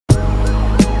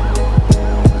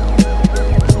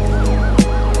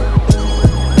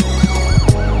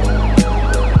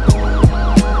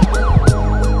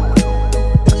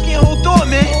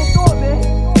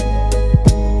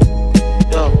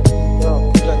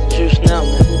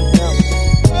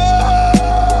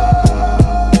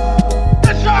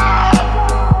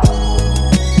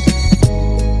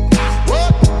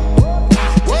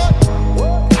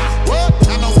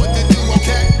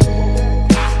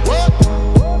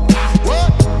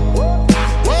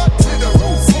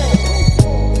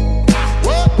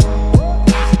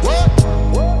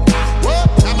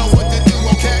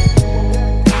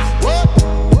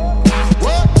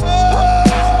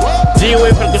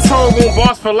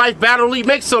for life, Battle League,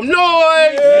 make some noise!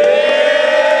 Yeah.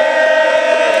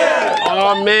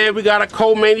 Oh man, we got a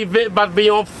co-main event about to be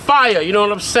on fire, you know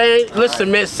what I'm saying? Listen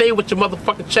man, say it with your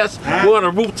motherfucking chest, we're on a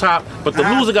rooftop, but the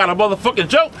loser got a motherfucking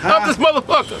joke out this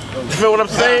motherfucker. You feel what I'm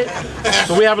saying?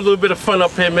 So we have a little bit of fun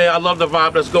up here, man. I love the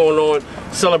vibe that's going on,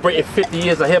 celebrating 50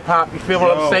 years of hip-hop, you feel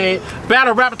what I'm saying?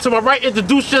 Battle rapper to my right,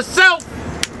 introduce yourself!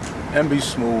 MB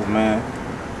Smoove, man.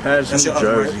 Patterson, New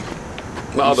Jersey.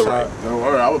 My other right. No,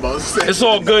 I was about to say. It's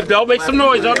all good though. Make some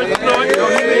noise, y'all. Make some noise.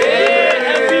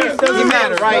 It doesn't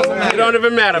matter, right? It don't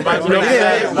even matter, Mike. You know what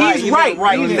I'm saying? He's right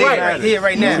here,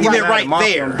 right now. He meant right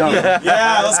there.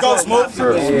 Yeah, let's go, Smoove.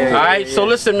 All right, so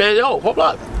listen, man. Yo, hold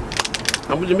up.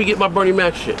 Let me get my Bernie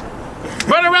Mac shit.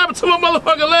 Bernie Rapper to my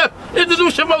motherfucking left.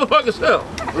 Introduce your motherfucking self.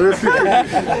 Griff, man.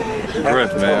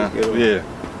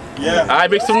 Yeah. All right,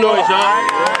 make some noise, y'all.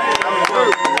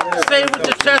 Say it with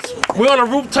your chest. We're on a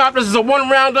rooftop. This is a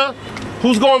one-rounder.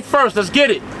 Who's going first? Let's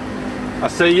get it. I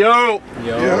say yo.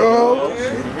 Yo.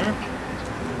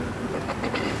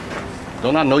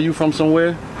 Don't I know you from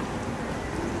somewhere?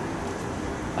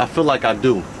 I feel like I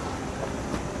do.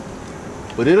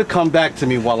 But it'll come back to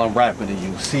me while I'm rapping to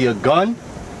you. See, a gun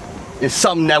is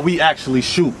something that we actually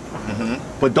shoot.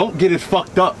 But don't get it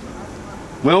fucked up.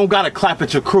 We don't gotta clap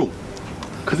at your crew.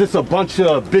 Cause it's a bunch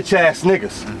of bitch ass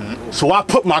niggas. So I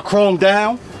put my chrome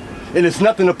down, and it's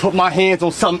nothing to put my hands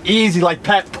on something easy like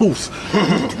Pat Poose. Talk to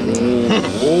him,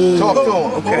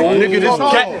 okay?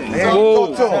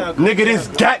 Nigga, this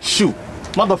gat shoot.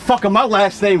 Motherfucker, my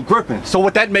last name Griffin. So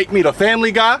would that make me the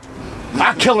family guy?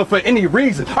 I kill him for any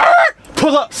reason.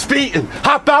 Pull up, speeding,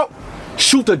 hop out,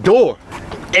 shoot the door.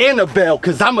 Annabelle,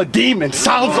 cause I'm a demon.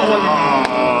 Silencer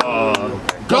on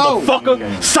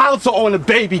motherfucker. Silencer on the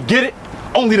baby, get it?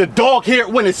 Only the dog hear it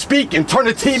when it's speaking. Turn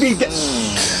the TV down.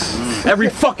 Every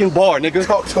fucking bar, nigga.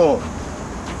 Talk to him.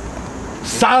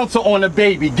 Silencer on the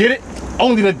baby, get it?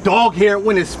 Only the dog hear it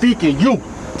when it's speaking. You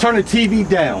turn the TV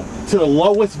down to the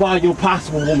lowest volume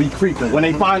possible when we creeping. When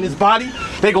they find his body,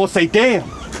 they gonna say, damn,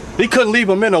 they couldn't leave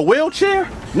him in a wheelchair?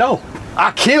 No,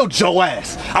 I killed Joe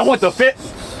ass. I want the fit.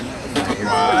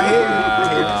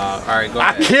 Alright, go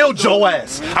ahead. I killed Joe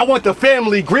ass. I want the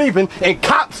family grieving, and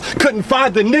cops couldn't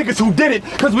find the niggas who did it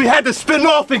because we had to spin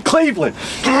off in Cleveland.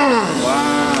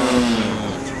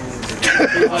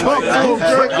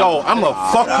 Yo, I'ma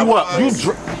fuck you up.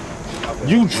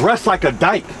 You dress like a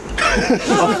dyke.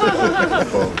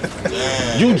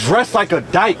 You dress like a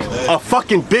dyke, a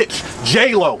fucking bitch.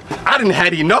 J-Lo, I done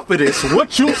had enough of this.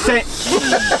 What you saying?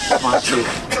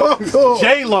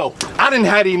 J-Lo, I done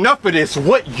had enough of this.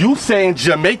 What you saying?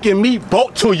 Jamaican me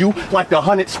bolt to you like the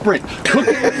 100 sprint.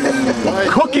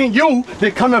 Cooking you, they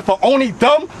coming for only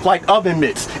dumb like oven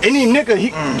mitts. Any nigga,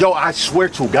 yo, I swear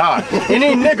to God,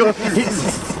 any nigga,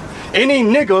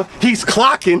 he's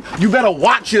clocking, you better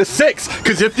watch your six,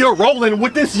 cause if you're rolling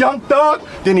with this young thug,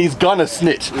 then he's gonna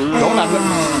snitch. Don't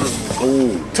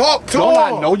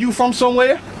I know you from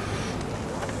somewhere?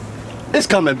 It's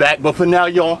coming back, but for now,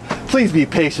 y'all, please be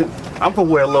patient. I'm from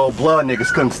where little blood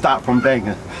niggas couldn't stop from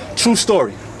banging. True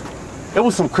story. There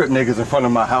was some Crip niggas in front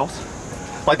of my house,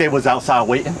 like they was outside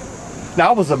waiting. Now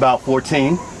I was about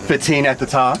 14, 15 at the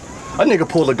time. A nigga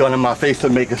pulled a gun in my face to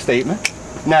make a statement.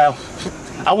 Now,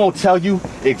 I won't tell you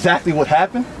exactly what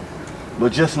happened,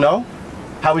 but just know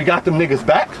how we got them niggas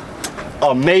back.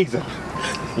 Amazing.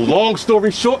 Long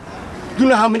story short, you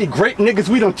know how many great niggas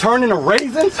we done turned into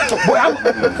raisins?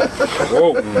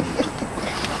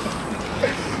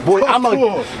 Boy,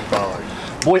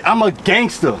 I'm a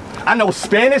gangster. I know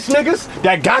Spanish niggas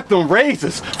that got them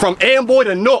raises from Amboy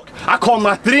to Nook. I call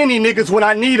my Trini niggas when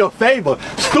I need a favor.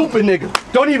 Stupid nigga,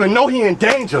 don't even know he in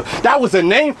danger. That was a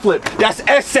name flip. That's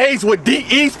essays with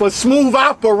DEs for smooth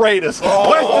operators.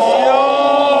 Foul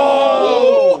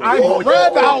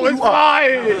is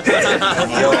fired.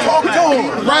 Talk to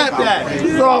him. Rap that.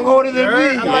 Strong order than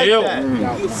me. I like that.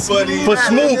 For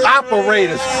smooth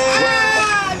operators.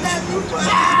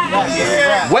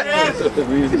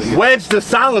 Wedge the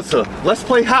silencer. Let's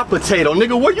play hot potato.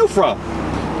 Nigga, where you from?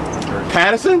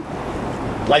 Patterson?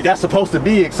 Like that's supposed to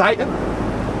be exciting?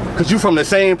 Cause you from the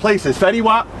same place as Fetty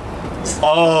Wap?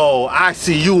 Oh, I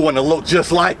see you want to look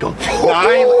just like him.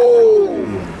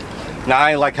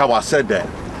 I ain't like how I said that.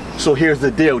 So here's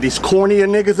the deal. These cornier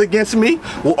niggas against me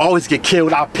will always get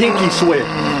killed. I'll pinky swear.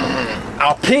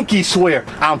 I'll pinky swear.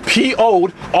 I'm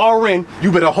PO'd, RN,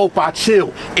 you better hope I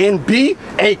chill. NB,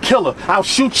 a killer. I'll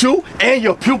shoot you and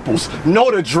your pupils. Know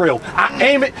the drill. I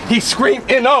aim it, he scream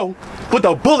NO, but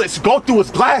the bullets go through his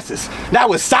glasses.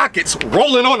 Now his sockets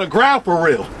rolling on the ground for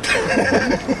real.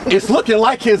 It's looking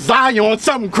like his Zion,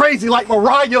 something crazy like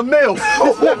Mariah Mills.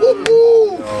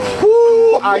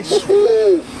 I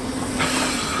swear.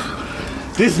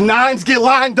 These nines get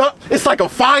lined up, it's like a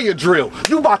fire drill.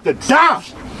 You about to die.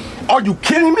 Are you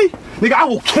kidding me? Nigga, I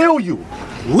will kill you.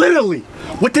 Literally.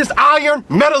 With this iron,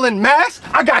 metal, and mass,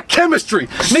 I got chemistry.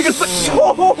 Niggas,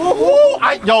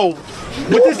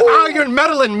 with this iron,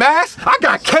 metal, and mass, I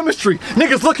got chemistry.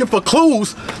 Niggas looking for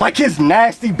clues like his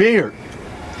nasty beard.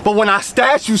 But when I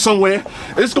stash you somewhere,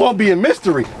 it's gonna be a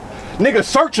mystery. Niggas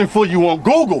searching for you on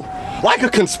Google like a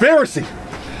conspiracy.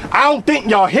 I don't think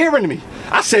y'all hearing me.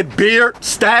 I said beard,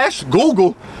 stash,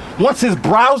 Google. Once his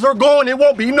browser gone, it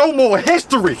won't be no more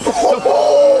history. Oh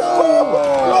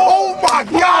my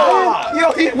God!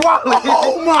 Yo, he wildin'.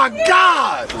 Oh my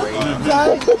God!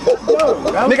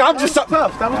 Nigga, I'm just up.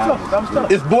 That was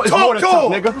tough. It's more than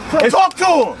tough, nigga. Talk to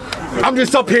him. I'm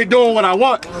just up here doing what I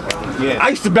want. Yeah. I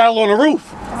used to battle on the roof.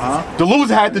 The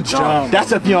loser had to jump.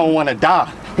 That's if you don't want to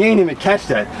die. He ain't even catch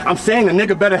that. I'm saying the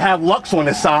nigga better have Lux on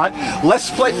his side. Let's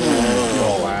play.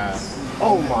 Oh, wow.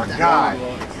 Oh my God.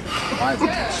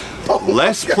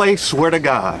 Let's play Swear to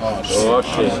God. Oh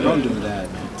shit. Don't do that.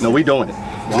 No, we doing it.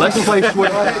 Let's play Swear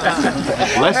to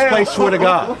God. Let's play Swear to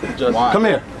God. Come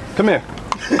here. Come here.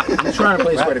 I'm trying to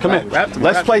play Swear to God. Come here.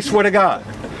 Let's play Swear to God.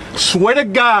 Swear to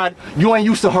God, you ain't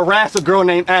used to harass a girl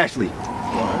named Ashley.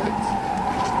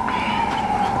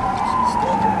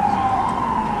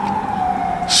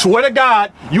 Swear to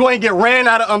God, you ain't get ran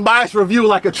out of unbiased review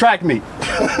like a track meet.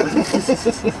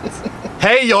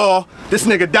 Hey y'all, this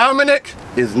nigga Dominic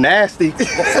is nasty.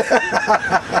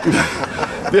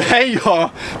 Hey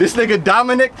y'all, this nigga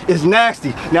Dominic is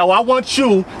nasty. Now I want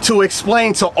you to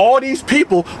explain to all these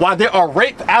people why there are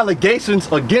rape allegations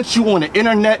against you on the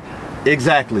internet.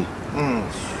 Exactly.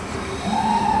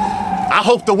 I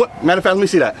hope the matter of fact, let me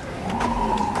see that.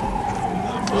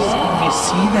 You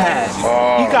see that?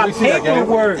 He got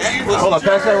paperwork. Hold on,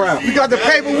 pass that around. We got the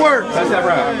paperwork. Pass that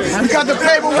around. We got the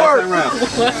paperwork.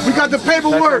 We got the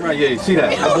paperwork. Yeah, see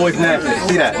that. Your boy's nasty.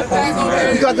 See that.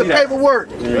 We got the paperwork.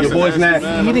 Your boy's nasty.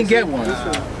 He didn't get one.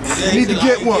 You need to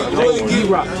get one.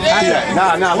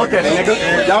 Nah, look at it, nigga.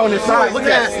 Y'all on this side, look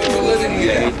at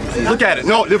it. Look at it.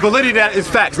 No, the validity of that is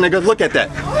facts, nigga. Look at that.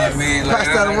 Pass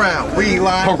that around. We ain't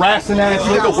lying. Harassing ass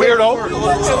nigga, weirdo.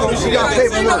 We got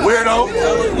paperwork. Weirdo.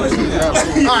 All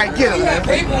right, get him.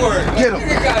 Get him. Get him.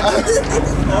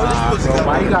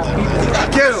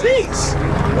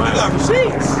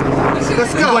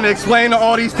 Let's You go. want to explain to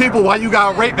all these people why you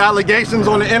got rape allegations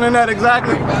on the internet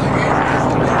exactly?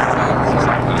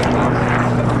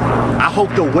 I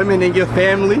hope the women in your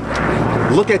family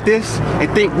look at this and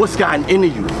think what's gotten into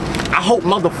you. I hope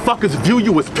motherfuckers view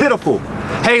you as pitiful.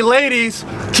 Hey ladies,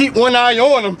 keep one eye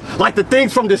on them like the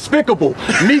things from Despicable.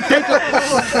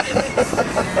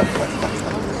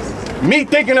 Me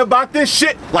thinking about this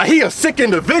shit like he a sick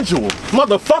individual.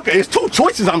 Motherfucker, it's two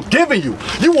choices I'm giving you.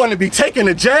 You want to be taken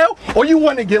to jail or you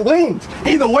want to get leaned.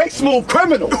 Either way, smooth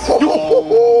criminal.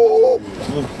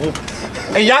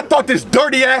 And y'all thought this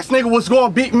dirty ass nigga was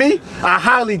gonna beat me? I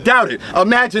highly doubt it.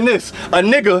 Imagine this, a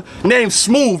nigga named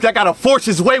Smoove that gotta force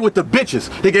his way with the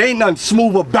bitches. Nigga, ain't nothing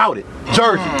smooth about it.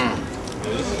 Jersey.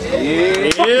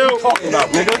 Yeah. Talking about,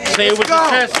 nigga. Say it with your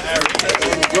chest.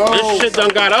 This shit done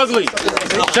got ugly.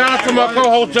 Shout out to my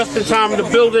co-host just in time in the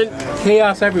building.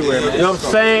 Chaos everywhere, man. You know what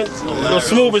I'm saying? No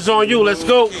Smoove is on you. Let's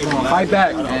go. Fight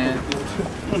back, man.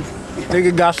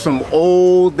 Nigga got some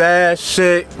old ass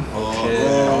shit.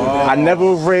 I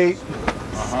never raped.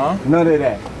 None of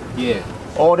that. Yeah.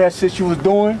 All that shit you was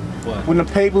doing when the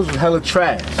papers was hella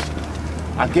trash.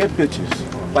 I get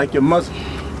bitches like your mother.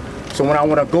 So when I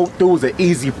want to go through, it's an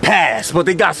easy pass. But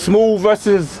they got Smoove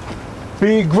versus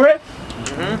Big Griff.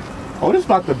 Oh, this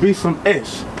about to be some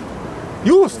ish.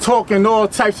 You was talking all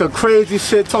types of crazy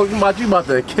shit, talking about you about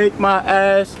to kick my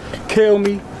ass, kill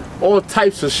me, all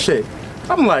types of shit.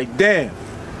 I'm like, damn,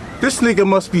 this nigga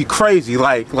must be crazy.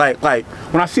 Like,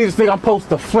 when I see this nigga, I'm supposed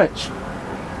to flinch.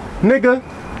 Nigga,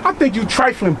 I think you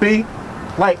trifling, B.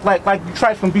 Like you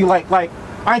trifling, B. Like,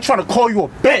 I ain't trying to call you a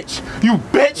bitch. You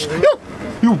bitch.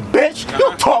 You bitch.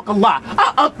 You talk a lot.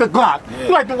 I up the Glock.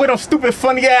 You like to wear them stupid,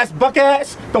 funny ass, buck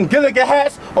ass, them Gilligan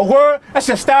hats, a word. That's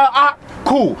your style,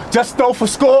 cool. Just know for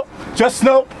score. Just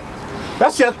know.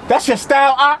 That's your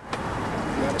style,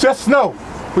 Just know.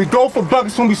 We go for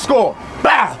buckets when we score.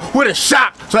 Bow, with a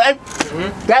shot. So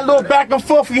that little back and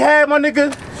forth we had, my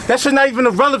nigga, that shit not even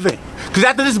irrelevant. Cause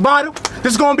after this battle,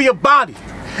 this is gonna be a body.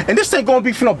 And this ain't gonna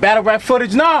be for no battle rap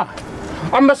footage, nah.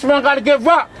 I mess around, gotta get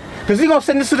rocked. Cause Cause he gonna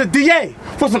send this to the DA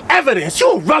for some evidence.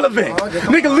 You irrelevant.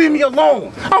 Nigga, leave me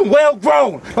alone. I'm well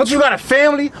grown. Don't you got a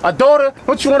family, a daughter?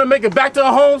 Don't you wanna make it back to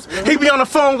the homes? He be on the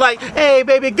phone like, hey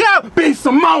baby girl, be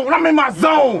Simone. I'm in my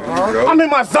zone. I'm in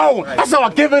my zone. That's how I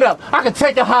give it up. I can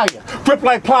take it higher. Grip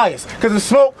like pliers. Cause the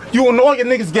smoke, you and all your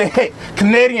niggas get hit.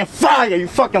 Canadian fire, you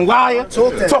fucking liar.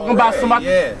 Talking about somebody,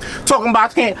 talking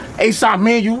about can't A-side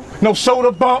me and you, no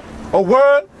shoulder bump, a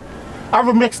word. I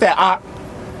remix that op.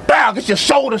 Bow, get your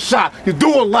shoulder shot. You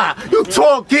do a lot. You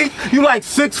tall geek, you like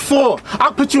 6'4".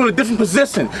 I'll put you in a different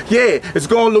position. Yeah, it's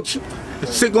gonna look,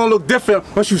 shit gonna look different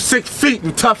once you 6 feet,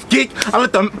 you tough geek. I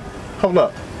let them, hold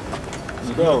up.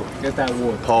 Let's go. Get that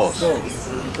water. Pause.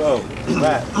 Let's go.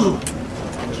 Back.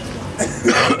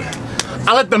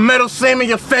 I let the metal slam in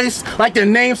your face like your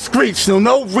name Screech,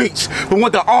 no reach. But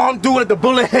what the arm do, let the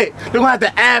bullet hit. They gonna have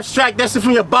to abstract that shit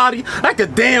from your body like a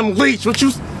damn leech. What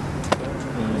you?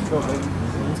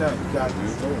 You got it.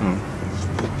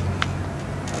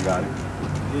 I got it.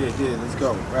 Yeah, let's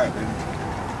go. Right, man.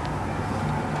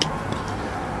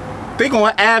 They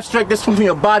gonna abstract this from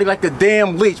your body like a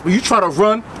damn leech. But you try to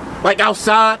run like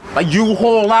outside, like you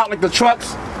haul out like the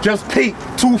trucks. Just peek,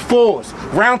 2 4s,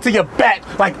 round to your back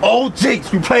like old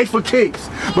Jeeps. You play for keeps.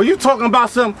 But you talking about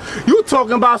some,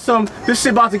 this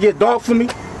shit about to get dark for me.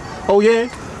 Oh yeah?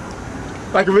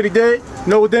 Like it really did?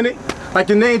 No, it didn't? Like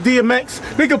your name DMX?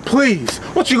 Nigga, please,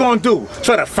 what you gonna do?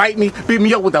 Try to fight me, beat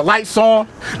me up with the lights on?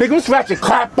 Nigga, let's ratchet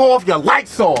clap off your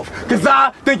lights off. Cause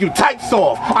I think you type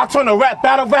soft. I turn a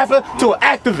battle rapper to an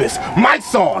activist.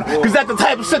 Mike's on, cause that's the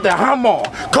type of shit that I'm on.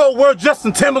 Cold word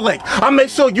Justin Timberlake. I make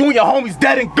sure you and your homies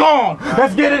dead and gone.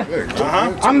 Let's get it.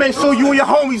 I make sure you and your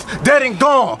homies dead and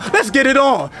gone. Let's get it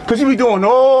on. Cause you be doing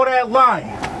all that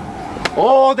lying,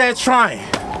 all that trying.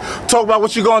 Talk about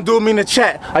what you gonna do with me in the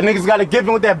chat. Our niggas gotta give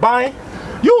in with that buying.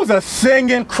 You was a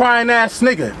singing, crying ass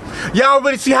nigga. Y'all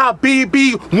already see how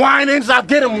BB whinings? I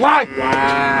get him like.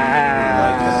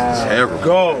 Terrible.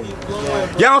 Go.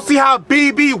 Y'all don't see how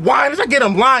BB whinings? I get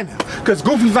him lining. Cause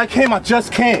goofies like him, I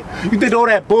just can't. You did all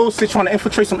that bullshit trying to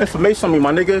infiltrate some information on me,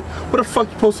 my nigga. What the fuck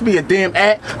you supposed to be a damn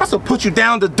at? I should put you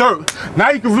down to dirt. Now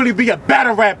you can really be a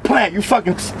battle rap plant. You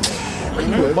fucking.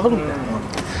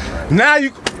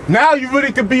 Now you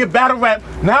really could be a battle rap.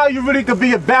 Now you really could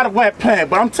be a battle rap plan.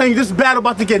 But I'm telling you, this battle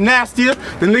about to get nastier.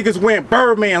 The niggas wearing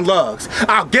Birdman lugs.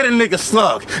 I'll get a nigga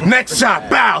slug. Next shot,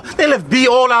 bow. They left B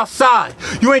all outside.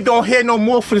 You ain't gonna hear no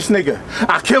more for this nigga.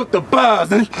 I killed the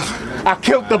buzz. I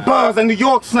killed the buzz in New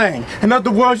York slang. In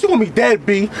other words, you gonna be dead,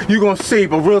 B. You gonna see.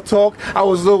 But real talk, I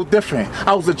was a little different.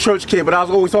 I was a church kid, but I was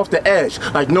always off the edge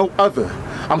like no other.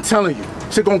 I'm telling you,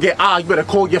 shit gonna get odd. You better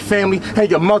call your family and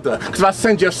your mother. Cause if I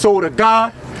send your soul to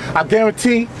God, I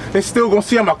guarantee they still gonna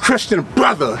see I'm a Christian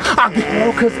brother.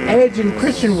 Oh, cause Edge and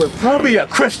Christian were Be a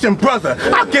Christian brother.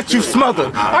 I'll get you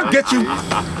smothered. I'll get you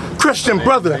Christian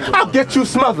brother. I'll get you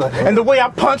smothered. And the way I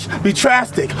punch be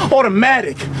drastic,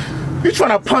 automatic. You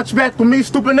trying to punch back with me,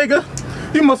 stupid nigga?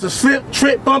 You must have slipped,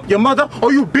 trip, bump your mother,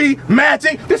 or you be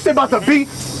magic. This shit about to be.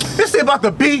 This shit about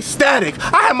to be static.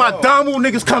 I had my Damu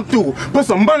niggas come through, put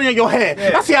some money in your head.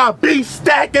 I see how I be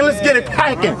stacking. Let's get it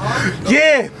packing.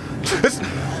 Yeah.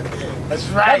 That's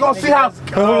right. I'm gonna see how.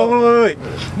 Wait.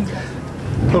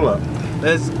 Hold up.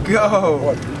 Let's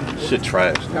go. Shit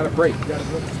trash. Got a break.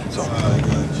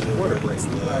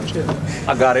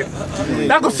 I got it.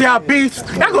 Y'all gonna see how B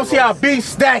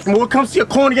stacked. When it comes to your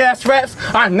corny ass raps,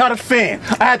 I'm not a fan.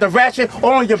 I had the ratchet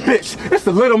on your bitch. It's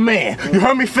the little man. You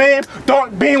heard me, fam?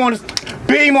 Dark beam on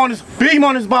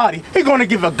his body. He gonna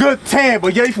give a good tan,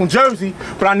 but yeah, he from Jersey.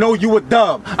 But I know you a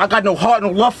dub. I got no heart, no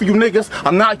love for you niggas.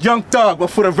 I'm not Young Thug, but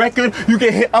for the record, you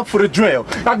get hit up for the drill.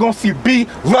 Y'all gonna see B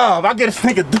love. I get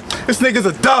this nigga's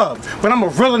a dub, but I'm a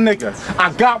real nigga.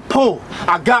 I got pull.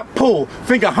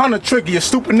 Finger hunter trigger, you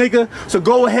stupid nigga. So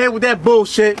go ahead with that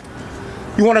bullshit.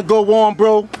 You wanna go on,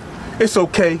 bro? It's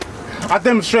okay. I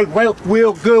demonstrate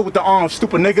real good with the arms,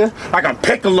 stupid nigga. Like I'm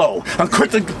Piccolo. I'm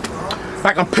quick to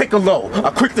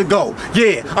go.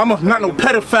 Yeah, I'm not no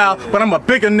pedophile, but I'm a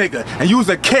bigger nigga. And you's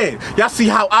a kid. Y'all see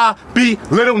how I be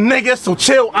little nigga? So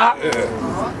chill,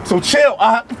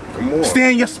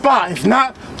 Stay in your spot. If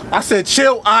not, I said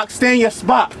chill, stay in your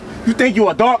spot. You think you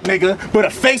a dark nigga, but a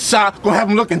face shot gonna have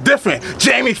him looking different.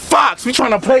 Jamie Foxx, we trying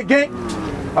to play a game?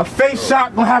 A face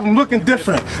shot gonna have him looking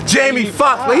different. Jamie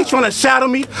Foxx, but he trying to shadow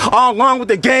me all along with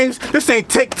the games. This ain't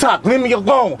TikTok, leave me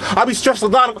alone. I be stressed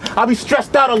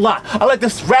out a lot. I let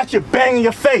this ratchet bang in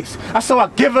your face. That's how I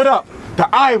give it up. The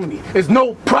irony is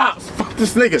no props. Fuck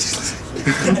this nigga.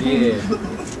 Yeah.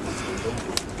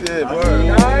 Good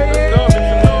word.